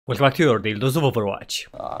Welcome back to your dildos of Overwatch.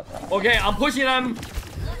 Okay, I'm pushing them.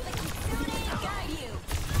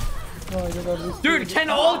 Dude, can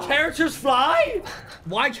all characters fly?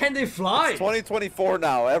 Why can't they fly? It's 2024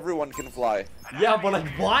 now. Everyone can fly. Yeah, but like,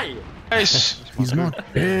 why? Nice. He's not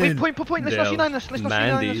dead. Wait, point. Let's not see nine. Let's not see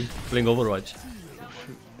Mandy nine. playing Overwatch.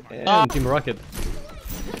 And Team Rocket.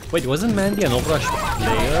 Wait, wasn't Mandy an Overwatch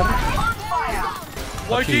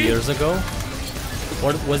player a few years ago?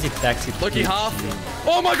 Or was it Taxi? Lucky half.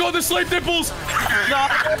 Oh my god, the slave nipples!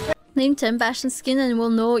 Name 10 fashion skin and we'll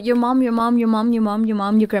know your mom, your mom, your mom, your mom, your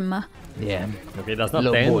mom, your grandma. Yeah. Okay, that's not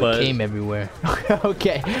Little 10, boy but... came everywhere.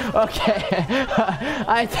 Okay. I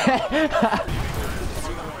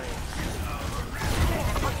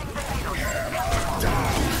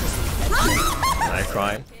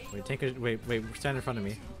try. Wait, stand in front of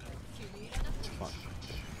me.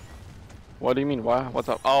 What do you mean? Why? What's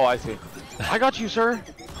up? Oh, I see. I got you, sir.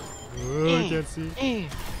 I can't see.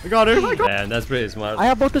 I got it. Man, that's pretty smart. I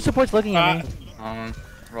have both the supports looking at me.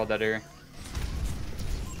 Roll that here.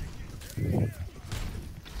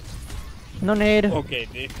 No nade. Okay,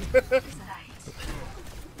 dude.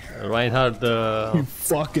 Reinhardt, You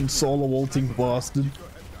fucking solo ulting bastard.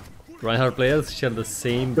 Reinhardt players share the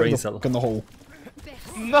same brain cell. In the hole.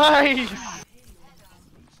 Nice.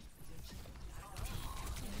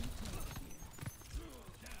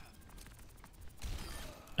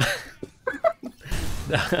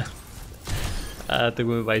 Took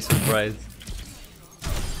me by surprise.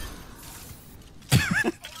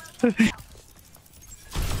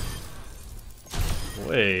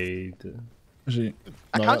 Wait. Actually,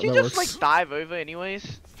 Can't you just works. like dive over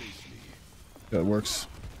anyways? Yeah, it works.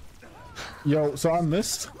 Yo, so I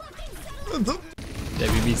missed. Yeah,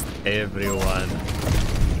 we missed everyone.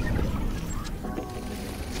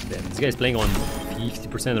 Damn, this guy's playing on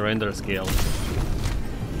 50% render scale.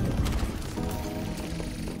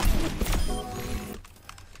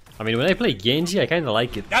 I mean, when I play Genji, I kinda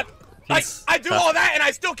like it. I do all that and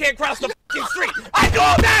I still can't cross the fucking street. I do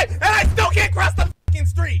all that and I still can't cross the fucking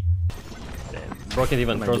street. Damn, bro can't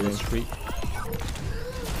even cross the street.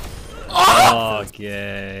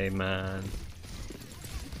 Okay, man.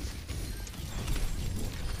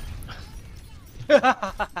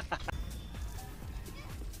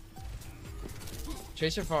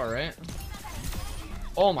 Chaser far, right?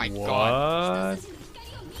 Oh my god. What?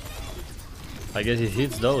 I guess it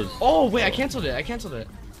hits those. Oh wait, I canceled it.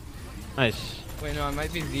 Nice. Wait, no, it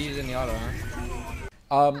might be these in the auto,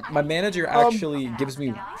 huh? My manager actually gives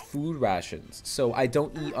me food rations, so I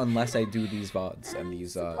don't eat unless I do these VODs and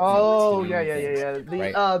these. Oh team yeah. things, The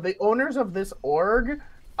right? the owners of this org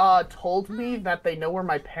told me that they know where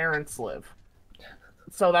my parents live,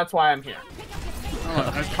 so that's why I'm here. Oh,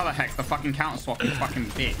 that's color hex, the fucking counter swap, you fucking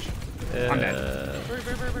bitch. I'm dead.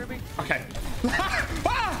 Okay.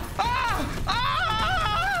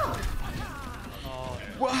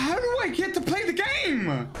 Well, how do I get to play the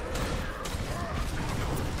game?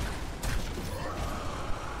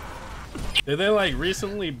 Did they like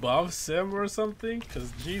recently buff Sim or something?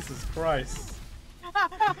 Cause Jesus Christ.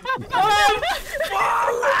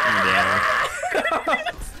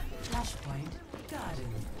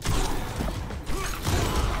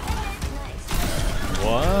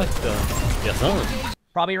 What the? Yes, huh?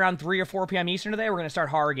 Probably around 3 or 4 p.m. Eastern today, we're gonna start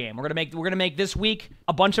horror game. We're gonna make this week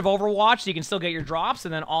a bunch of Overwatch so you can still get your drops,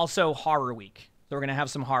 and then also horror week. So we're gonna have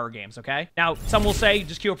some horror games, okay? Now, some will say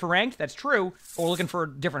just queue up for ranked. That's true, but we're looking for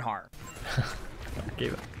different horror.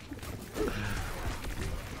 Okay.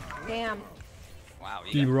 Damn. Wow.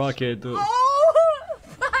 Team Rocket. Oh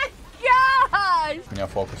my gosh! У меня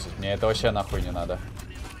фокус. Мне это вообще нахуй не надо.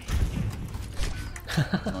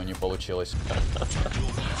 Ну, не получилось.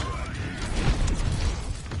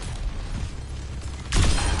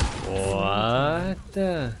 What?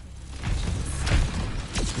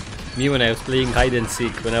 Me when I was playing hide and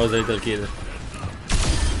seek when I was a little kid.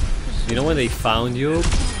 You know when they found you,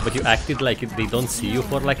 but you acted like they don't see you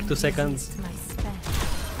for like 2 seconds?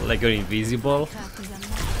 Like you're invisible?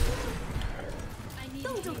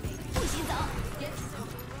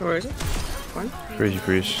 Where is it? Crazy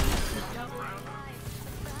freeze.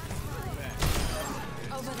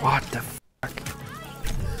 What the fuck?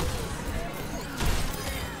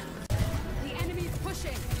 The enemy's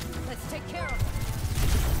pushing. Let's take care of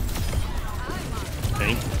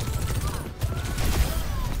Thank you.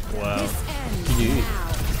 Wow.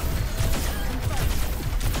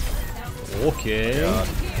 Okay.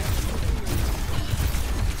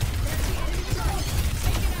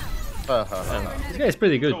 This guy is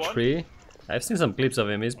pretty good, Tree. I've seen some clips of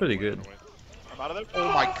him, he's pretty good.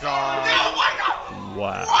 Oh my god.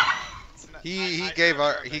 Wow. He gave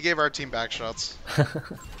our team back shots.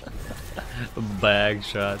 Bag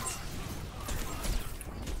shots.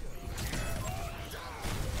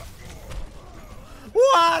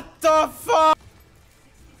 What the fuck?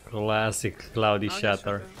 Classic cloudy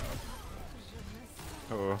shatter.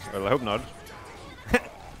 Oh, well, I hope not.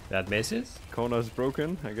 That misses? Kona's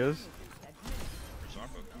broken, I guess.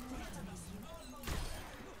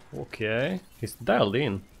 Okay, he's dialed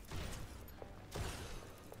in.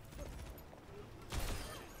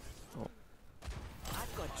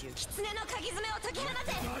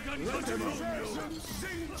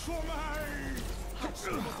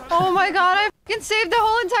 Oh my god, I fucking saved the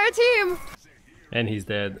whole entire team! And he's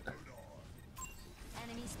dead.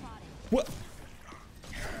 What?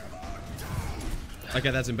 Okay,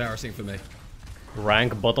 that's embarrassing for me.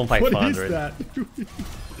 Rank bottom 500. What is that?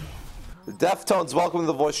 Deftones, welcome to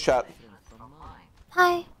the voice chat.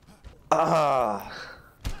 Hi.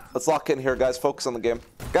 Let's lock in here, guys. Focus on the game.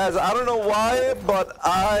 Guys, I don't know why, but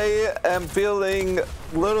I am feeling...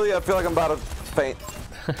 Literally, I feel like I'm about to faint.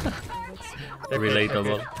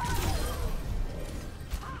 Relatable.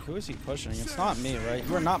 Who is he pushing? It's not me, right?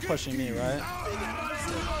 You are not pushing me, right?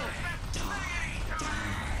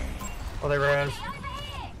 Oh, they ran.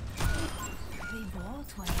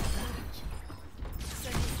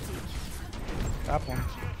 Tap one.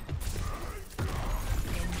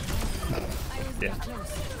 Yeah.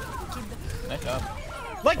 Neck up.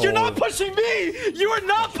 Like you're not pushing me! You are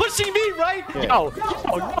not pushing me, right? Yeah.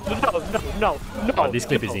 No. Oh, this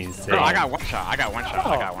clip is insane. Bro, I got one shot. I got one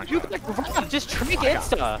shot. You like Rob, just trick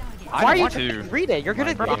Insta. Why are you trying to read it? You're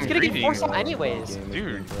gonna, it's gonna get forced out anyways.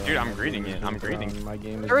 Dude, I'm greeting it. I'm greeting. My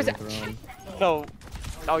game is There is being thrown. no.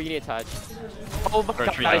 Oh, you need a touch. Oh my god,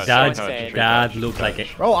 that is so That, insane. that looked like a...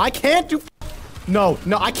 Bro, I can't do... No,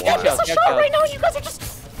 I can't miss a shot right now. You guys are just...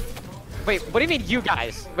 Wait, what do you mean you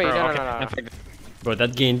guys? Wait, Bro, no. Bro,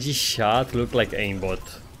 that Genji shot looked like aimbot.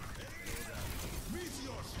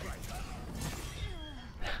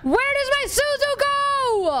 Where does my Suzu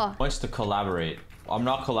go? Wants to collaborate. I'm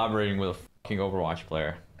not collaborating with a fucking Overwatch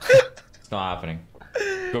player. It's not happening.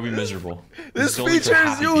 Go be miserable. This is only for feature is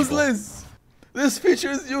happy useless. This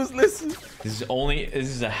feature is useless. This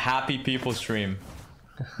is a happy people stream.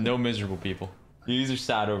 No miserable people. You guys are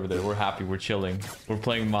sad over there. We're happy. We're chilling. We're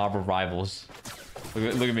playing Marvel Rivals.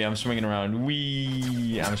 Look at me. I'm swinging around.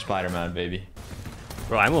 Wee. I'm Spider-Man, baby.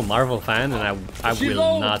 Bro, I'm a Marvel fan and I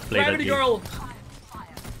will not play that Gravity game. Girl.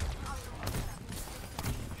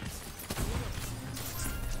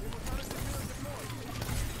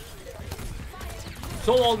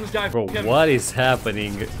 So long, this guy. Bro, what is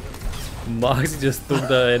happening? Max just took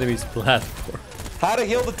the enemy's platform. How to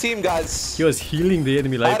heal the team, guys. He was healing the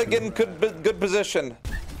enemy like... How to get in good position.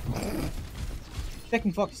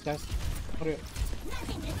 Taking focus, guys.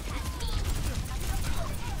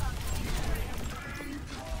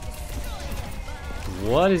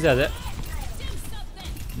 What is that?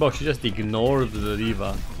 Bro, she just ignored the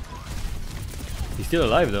diva. He's still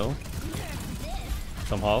alive though.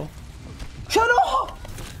 Somehow. Shut up!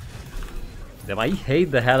 Damn, I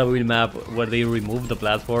hate the Halloween map where they remove the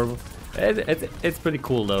platform. It's pretty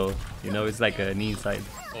cool though. You know, it's like an inside.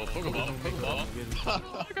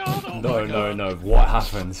 No. What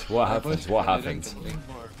happens? What happens? What happens?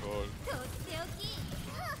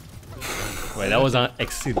 Wait, that was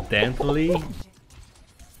accidentally?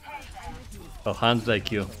 100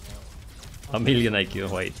 IQ. 1,000,000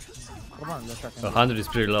 IQ, wait. 100 is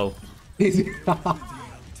pretty low. Easy.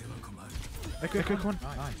 Quick one.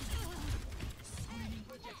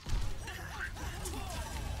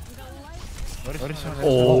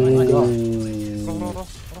 Oh my god.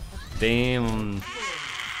 Damn.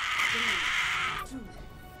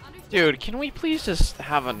 Dude, can we please just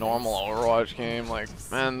have a normal Overwatch game? Like,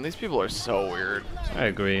 man, these people are so weird. I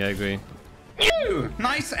agree. You!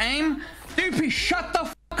 Nice aim! Doopy, shut the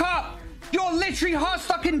fuck up! You're literally heart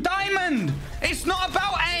stuck in diamond! It's not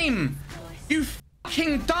about aim! You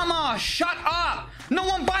fucking dumbass, shut up! No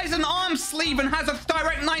one buys an arm sleeve and has a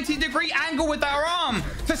direct 90-degree angle with their arm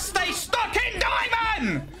to stay stuck in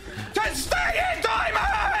diamond! To stay in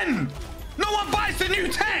diamond! No one buys the new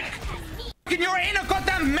tech! You're in a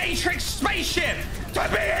goddamn Matrix spaceship to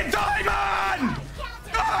be in diamond!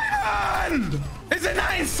 Diamond! Isn't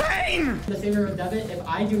that insane? The same room of debit. If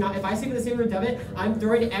I stick with the same room of debit, I'm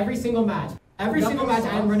throwing it every single match. Every single match,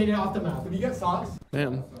 I am running it off the map. Did you get socks?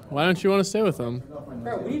 Damn. Why don't you want to stay with him?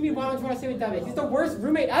 Bro, what do you mean, why don't you want to stay with debit? He's the worst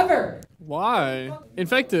roommate ever! Why?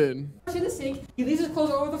 Infected. In the sink, he leaves his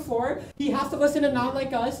clothes over the floor, he has to listen to Not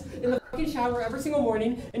Like Us in the fucking shower every single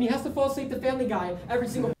morning, and he has to fall asleep to Family Guy every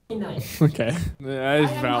single fucking night. Okay. That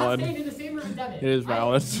is I am valid. not staying in the same room with Devin. It is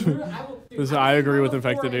valid. I agree with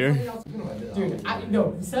Infected here. Dude,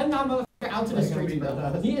 no, send that motherfucker out to the streets,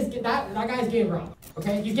 bro. He is that guy's game robbed.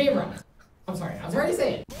 Okay, he's game robbed. I'm sorry to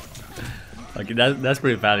say it. Okay, that's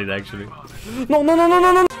pretty valid actually. No.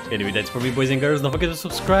 Anyway, that's for me, boys and girls. Don't forget to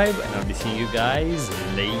subscribe, and I'll be seeing you guys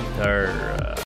later.